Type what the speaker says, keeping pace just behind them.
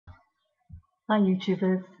Hi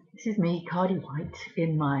YouTubers, this is me, Cardywhite,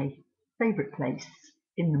 in my favourite place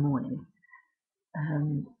in the morning,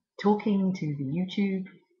 talking to the YouTube,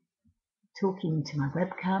 talking to my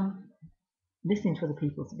webcam, listening to other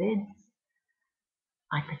people's vids.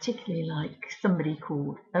 I particularly like somebody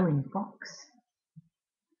called Owen Fox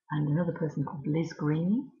and another person called Liz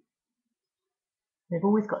Green. They've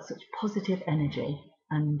always got such positive energy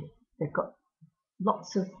and they've got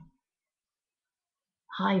lots of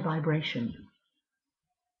high vibration.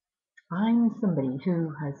 I'm somebody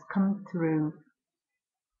who has come through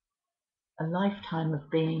a lifetime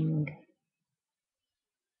of being,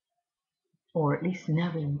 or at least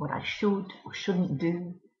knowing what I should or shouldn't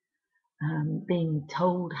do, being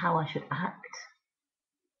told how I should act,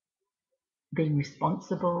 being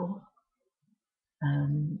responsible,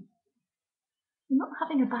 not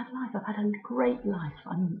having a bad life. I've had a great life.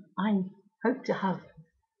 I hope to have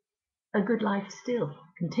a good life still,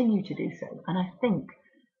 continue to do so. And I think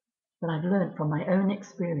that I've learned from my own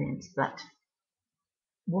experience that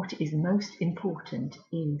what is most important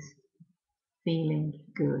is feeling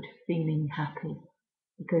good, feeling happy.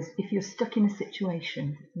 Because if you're stuck in a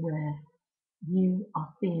situation where you are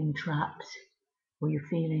feeling trapped or you're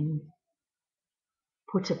feeling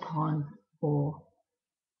put upon or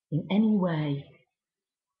in any way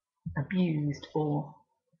abused or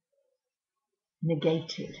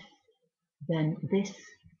negated, then this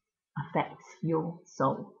affects your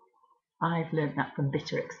soul. I've learned that from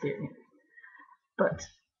bitter experience. But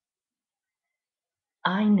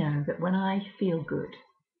I know that when I feel good,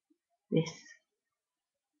 this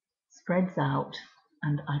spreads out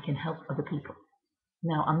and I can help other people.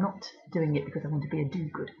 Now, I'm not doing it because I want to be a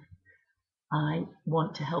do-gooder. I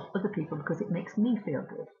want to help other people because it makes me feel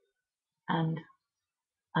good. And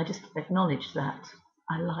I just acknowledge that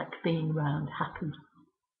I like being around happy,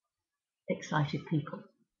 excited people,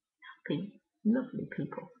 happy, lovely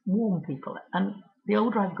people, warm people. And the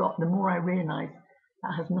older I've got, the more I realise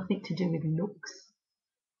that has nothing to do with looks,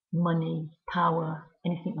 money, power,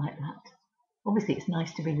 anything like that. Obviously, it's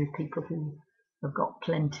nice to be with people who have got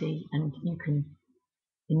plenty and you can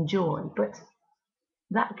enjoy, but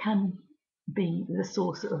that can be the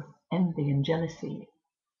source of envy and jealousy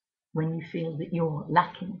when you feel that you're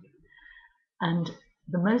lacking. And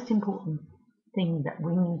the most important thing that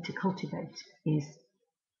we need to cultivate is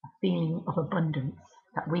a feeling of abundance,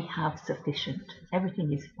 that we have sufficient,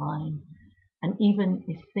 everything is fine. And even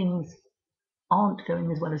if things aren't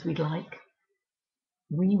going as well as we'd like,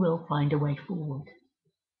 we will find a way forward.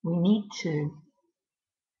 We need to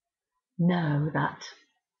know that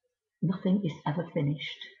nothing is ever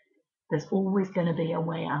finished. There's always going to be a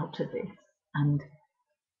way out of this. And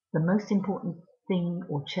the most important thing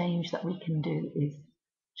or change that we can do is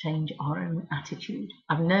change our own attitude.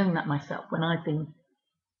 I've known that myself when I've been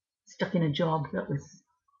stuck in a job that was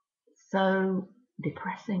so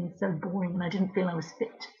depressing, so boring, and I didn't feel I was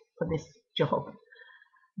fit for this job.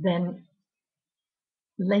 Then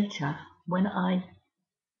later, when I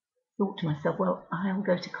thought to myself, well, I'll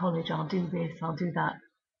go to college, I'll do this, I'll do that.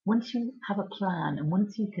 Once you have a plan and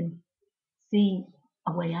once you can see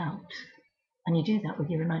a way out, and you do that with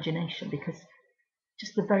your imagination, because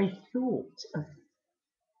just the very thought of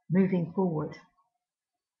moving forward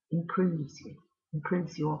improves you,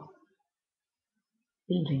 improves your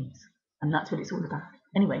feelings, and that's what it's all about.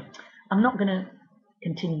 Anyway, I'm not going to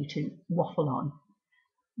continue to waffle on.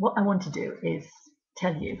 What I want to do is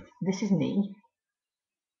tell you, this is me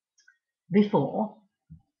before,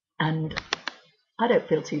 and I don't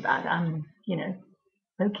feel too bad. I'm,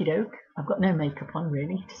 okie doke. I've got no makeup on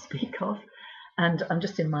really to speak of, and I'm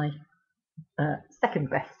just in my second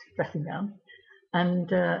best dressing gown. And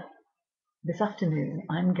this afternoon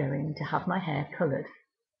I'm going to have my hair coloured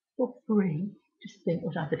for free. Just think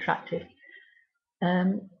what I've attracted.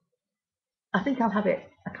 I think I'll have it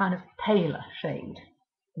a kind of paler shade,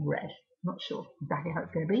 red. Not sure exactly how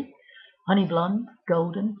it's going to be. Honey blonde,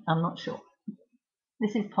 golden, I'm not sure.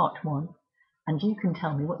 This is part one, and you can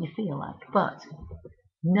tell me what you feel like. But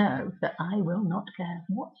know that I will not care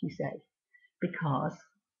what you say, because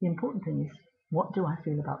the important thing is, what do I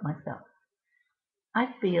feel about myself? I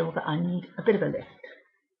feel that I need a bit of a lift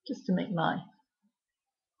just to make my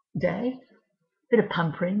day, a bit of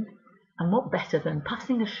pampering, and what better than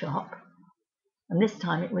passing a shop, and this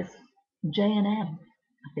time it was J&M,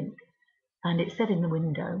 I think, and it said in the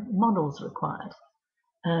window, models required.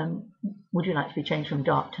 Would you like to be changed from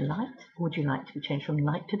dark to light? Would you like to be changed from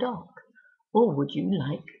light to dark? Or would you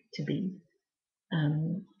like to be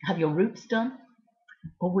have your roots done?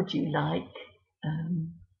 Or would you like,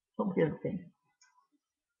 what was the other thing?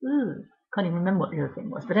 Ooh, can't even remember what the other thing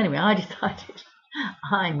was. But anyway, I decided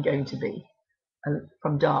I'm going to be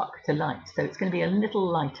from dark to light. So it's going to be a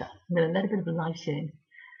little lighter. I'm going to let a bit of light in,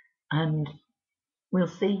 and we'll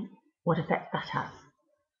see what effect that has.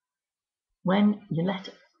 When you let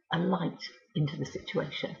a light into the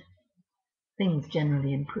situation, things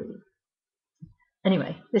generally improve.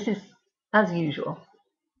 Anyway, this is, as usual,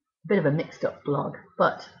 a bit of a mixed up blog,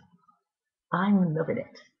 but I'm loving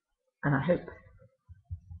it, and I hope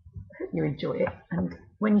you enjoy it. And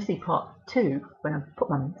when you see part 2, when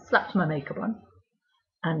I've slapped my makeup on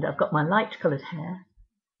and I've got my light coloured hair,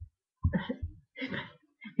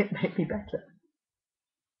 it may be better.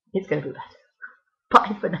 It's going to be better.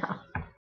 Bye for now.